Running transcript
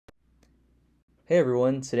Hey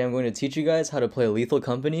everyone, today I'm going to teach you guys how to play Lethal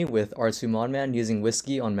Company with r2modman using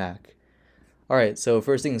Whisky on Mac. Alright, so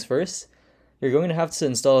first things first, you're going to have to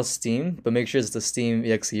install Steam, but make sure it's the Steam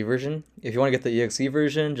exe version. If you want to get the exe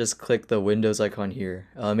version, just click the Windows icon here.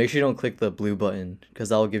 Make sure you don't click the blue button, because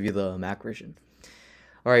that will give you the Mac version.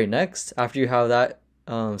 Alright, next, after you have that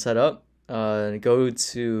set up, go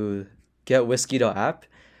to getwhisky.app,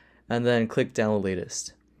 and then click download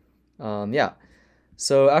latest. Yeah.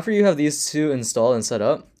 So after you have these two installed and set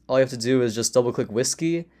up, all you have to do is just double click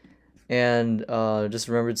Whisky and just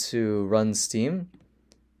remember to run Steam.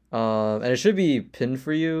 And it should be pinned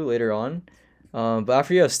for you later on. But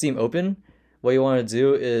after you have Steam open, what you want to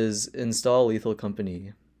do is install Lethal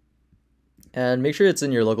Company. And make sure it's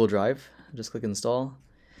in your local drive. Just click install.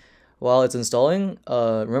 While it's installing,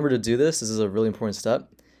 remember to do this. This is a really important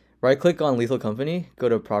step. Right click on Lethal Company, go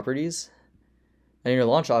to Properties, and in your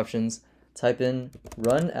launch options, type in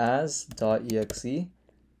runas.exe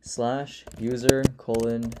 /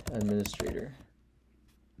 user:administrator.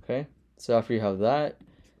 Okay, so after you have that, you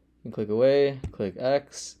can click away, click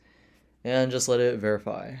X, and just let it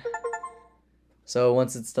verify. So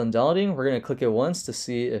once it's done downloading, we're going to click it once to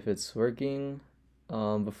see if it's working.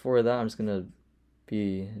 Before that, I'm just going to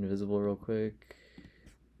be invisible real quick.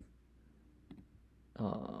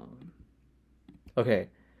 Okay.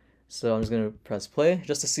 So I'm just going to press play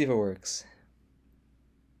just to see if it works.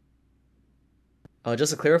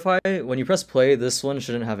 Just to clarify, when you press play, this one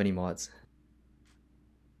shouldn't have any mods.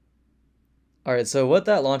 Alright, so what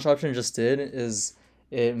that launch option just did is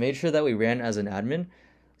it made sure that we ran as an admin.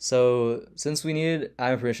 So since we need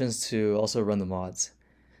admin permissions to also run the mods.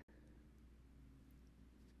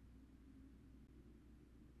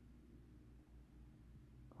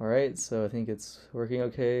 Alright, so I think it's working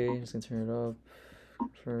okay. Just gonna turn it up.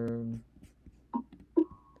 Confirm.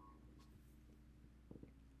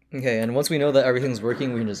 Okay, and once we know that everything's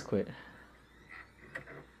working, we can just quit.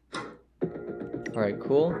 Alright,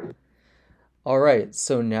 cool. Alright,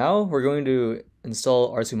 so now we're going to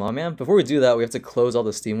install r2modman. Before we do that, we have to close all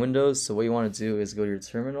the Steam windows. So what you want to do is go to your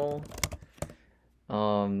terminal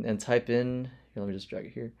and type in, here, let me just drag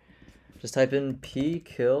it here. Just type in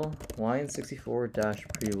pkill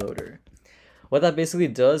wine64-preloader. What that basically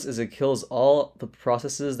does is it kills all the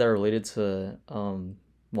processes that are related to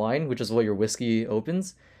wine, which is what your whiskey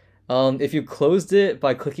opens. If you closed it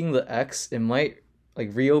by clicking the X, it might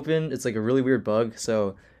like reopen. It's like a really weird bug,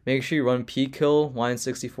 so make sure you run pkill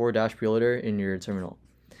wine64-preloader in your terminal.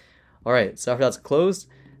 Alright, so after that's closed,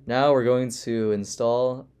 now we're going to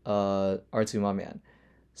install r2modman.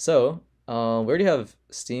 So we already have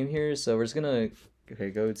Steam here, so we're just gonna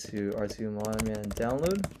go to r2modman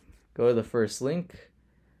download, go to the first link,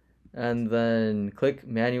 and then click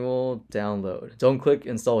manual download. Don't click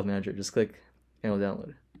install with manager, just click manual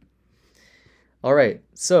download. Alright,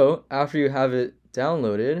 so after you have it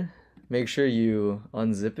downloaded, make sure you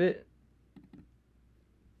unzip it.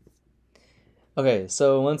 Okay,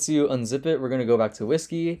 so once you unzip it, we're going to go back to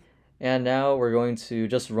Whisky, and now we're going to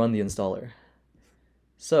just run the installer.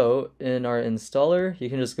 So in our installer, you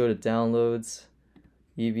can just go to downloads,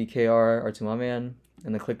 ebkr, r2modman,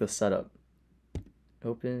 and then click the setup.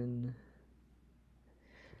 Open.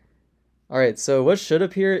 Alright, so what should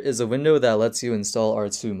appear is a window that lets you install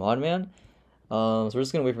r2modman. So we're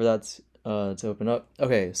just going to wait for that to open up.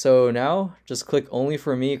 Okay, so now just click only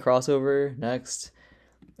for me, crossover, next.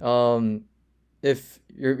 If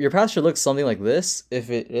your path should look something like this. If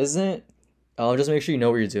it isn't, just make sure you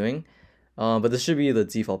know what you're doing. But this should be the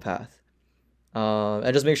default path.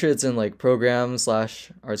 And just make sure it's in like program /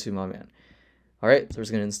 r2modman. Alright, so we're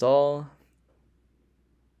just going to install.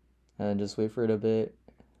 And just wait for it a bit.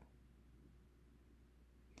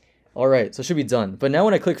 Alright, so it should be done. But now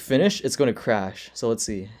when I click finish, it's going to crash. So let's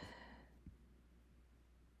see.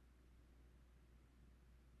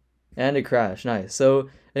 And it crashed. Nice. So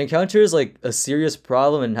it encounters like a serious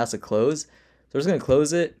problem and has to close. So we're just going to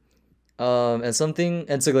close it. And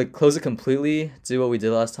to like close it completely, do what we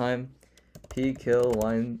did last time. pkill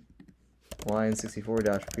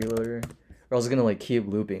wine64-preloader. Or else it's going to like keep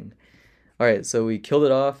looping. Alright, so we killed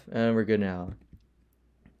it off and we're good now.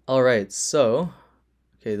 Alright, so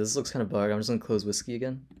okay, this looks kind of bugged. I'm just going to close Whisky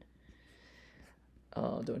again.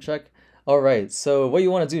 Don't check. Alright, so what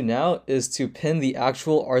you want to do now is to pin the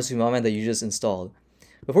actual r2modman that you just installed.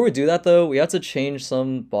 Before we do that though, we have to change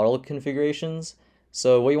some bottle configurations.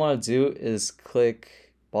 So what you want to do is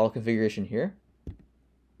click bottle configuration here.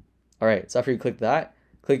 Alright, so after you click that,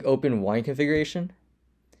 click open wine configuration.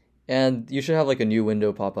 And you should have like a new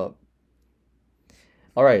window pop up.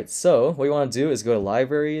 Alright, so what you want to do is go to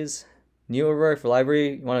libraries, new over for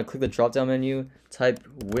library, you want to click the drop down menu, type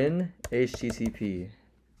win HTTP.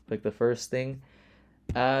 Click the first thing,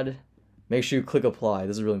 add, make sure you click apply.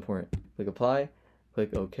 This is really important. Click apply,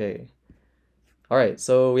 click OK. Alright,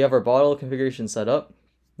 so we have our bottle configuration set up.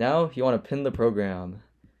 Now you want to pin the program.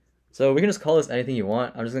 So we can just call this anything you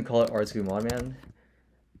want. I'm just going to call it r2modman.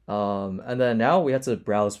 And then now we have to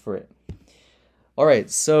browse for it. Alright,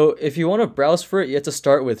 so if you want to browse for it, you have to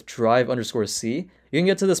start with drive_c. You can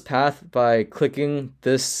get to this path by clicking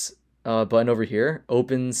this button over here,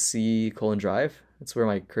 open C:drive. That's where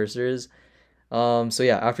my cursor is. So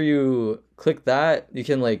yeah, after you click that, you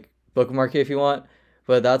can like bookmark it if you want,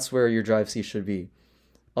 but that's where your drive C should be.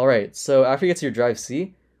 Alright, so after you get to your drive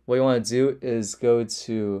C, what you want to do is go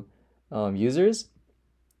to users,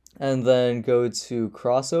 and then go to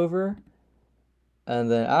crossover,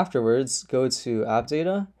 and then afterwards go to app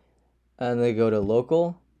data, and then go to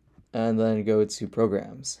local, and then go to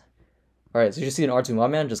programs. Alright, so you just see an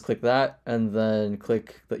r2modman, just click that, and then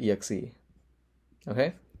click the exe.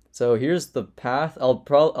 Okay, so here's the path.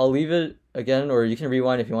 I'll leave it again, or you can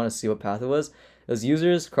rewind if you want to see what path it was. It was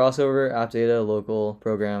users, crossover, app data, local,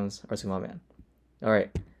 programs, r2modman.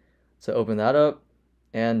 Alright, so open that up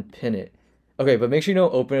and pin it. Okay, but make sure you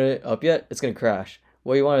don't open it up yet. It's going to crash.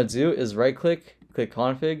 What you want to do is right click, click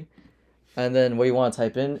config, and then what you want to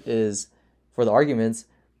type in is, for the arguments,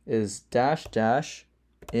 is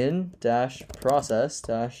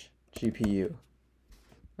 --in-process-GPU.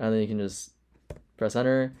 And then you can just press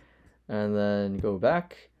enter and then go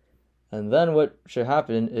back. And then what should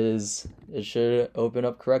happen is it should open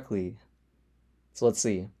up correctly. So let's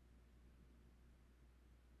see.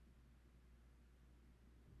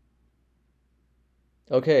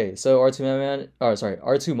 Okay, so r2modman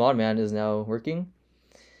is now working.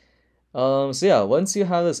 So yeah, once you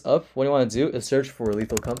have this up, what you want to do is search for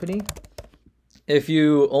Lethal Company. If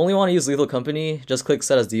you only want to use Lethal Company, just click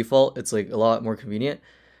set as default. It's like a lot more convenient.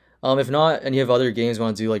 If not, and you have other games you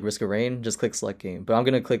want to do like Risk of Rain, just click select game. But I'm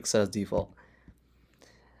going to click set as default.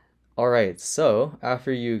 Alright, so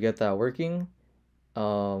after you get that working,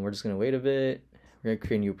 we're just going to wait a bit. We're going to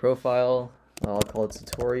create a new profile. I'll call it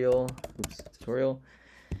tutorial. Tutorial.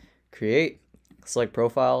 Create, select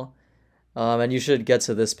profile, and you should get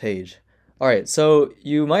to this page. Alright, so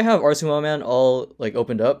you might have r2modman all like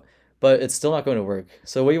opened up, but it's still not going to work.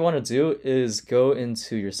 So what you want to do is go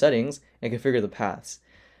into your settings and configure the paths.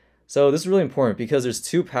 So this is really important because there's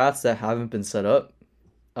two paths that haven't been set up.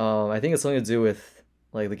 I think it's something to do with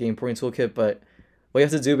like the game porting toolkit, but what you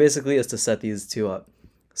have to do basically is to set these two up.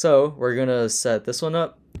 So we're gonna set this one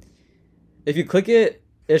up. If you click it,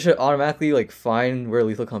 it should automatically like find where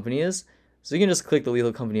Lethal Company is. So you can just click the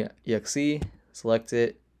Lethal Company exe, select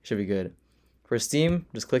it, should be good. For Steam,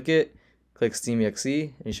 just click it, click Steam exe,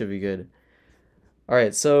 and you should be good.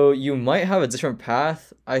 Alright, so you might have a different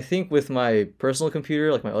path. I think with my personal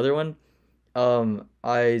computer, like my other one,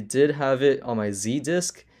 I did have it on my Z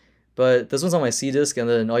disk, but this one's on my C disk, and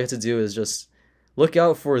then all you have to do is just look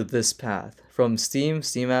out for this path. From Steam,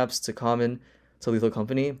 Steam apps to common to Lethal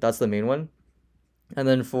Company, that's the main one. And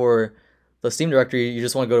then for the Steam directory, you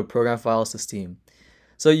just want to go to program files to Steam.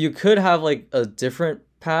 So you could have like a different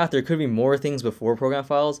path. There could be more things before program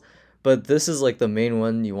files, but this is like the main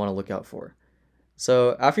one you want to look out for.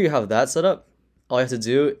 So after you have that set up, all you have to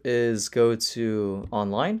do is go to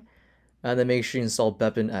online and then make sure you install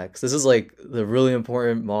bepin_x. This is like the really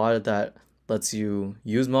important mod that lets you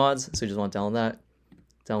use mods. So you just want to download that,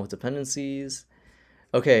 download with dependencies.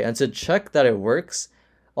 Okay, and to check that it works,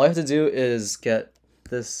 all you have to do is get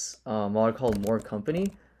this mod called More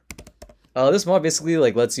Company. This mod basically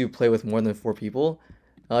like lets you play with more than 4 people.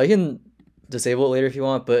 You can disable it later if you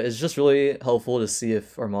want, but it's just really helpful to see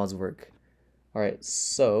if our mods work. Alright,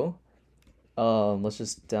 so let's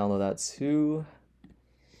just download that too.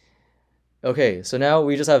 Okay, so now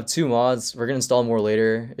we just have 2 mods. We're gonna install more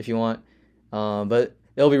later if you want, but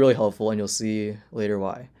it'll be really helpful and you'll see later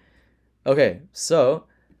why. Okay, so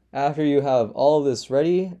after you have all of this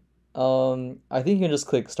ready, I think you can just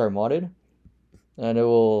click start modded and it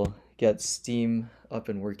will get Steam up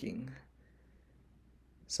and working.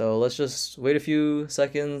 So let's just wait a few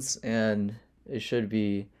seconds and it should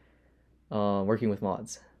be working with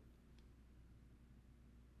mods.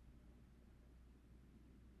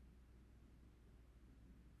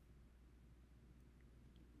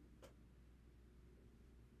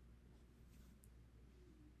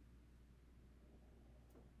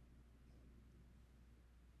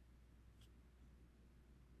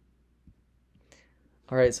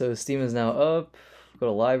 Alright, so Steam is now up. Go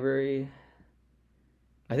to library.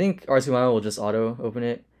 I think r2modman will just auto open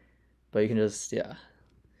it, but you can just, yeah.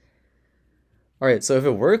 Alright, so if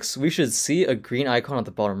it works, we should see a green icon at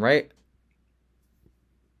the bottom right.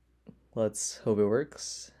 Let's hope it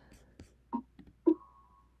works.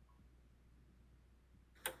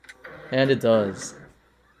 And it does.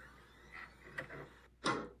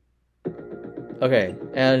 Okay,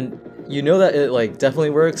 and you know that it like definitely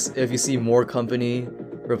works if you see more company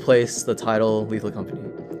replace the title Lethal Company.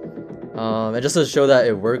 And just to show that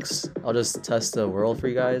it works, I'll just test the world for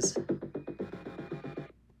you guys.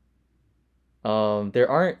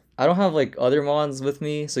 I don't have like other mods with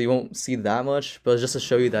me, so you won't see that much, but just to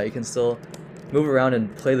show you that you can still move around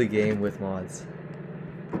and play the game with mods.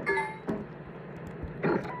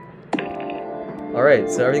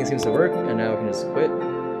 Alright, so everything seems to work, and now we can just quit.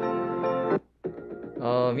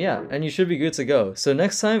 Yeah, and you should be good to go. So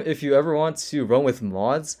next time, if you ever want to run with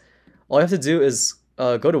mods, all you have to do is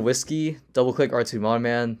go to Whisky, double click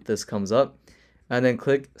r2modman, this comes up, and then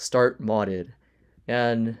click Start Modded.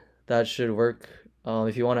 And that should work.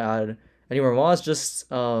 If you want to add any more mods, just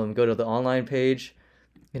go to the online page.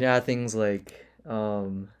 You can add things like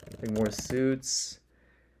more suits,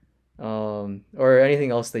 or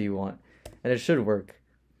anything else that you want, and it should work.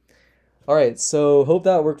 Alright, so hope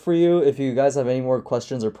that worked for you. If you guys have any more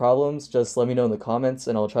questions or problems, just let me know in the comments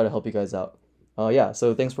and I'll try to help you guys out. Yeah,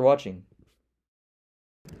 so thanks for watching.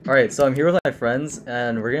 Alright, so I'm here with my friends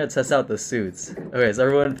and we're gonna test out the suits. Okay, so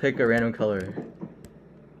everyone pick a random color.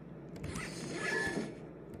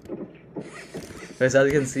 Okay, so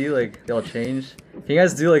as you can see, like, they all change. Can you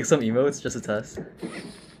guys do like some emotes just to test?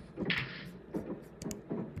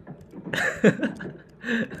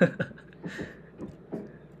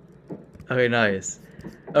 Okay, nice.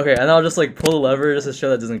 Okay, and I'll just like pull the lever just to show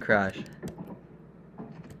that it doesn't crash.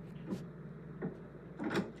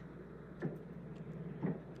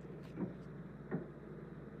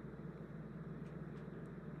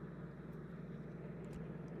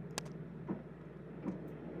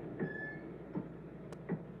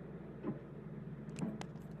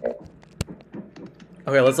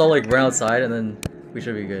 Okay, let's all like run outside and then we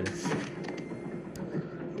should be good.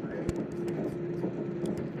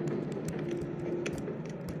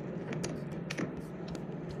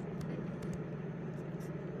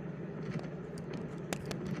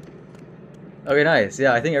 Okay, nice.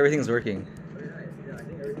 Yeah, I think everything's working.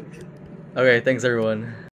 Okay, thanks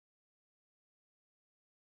everyone.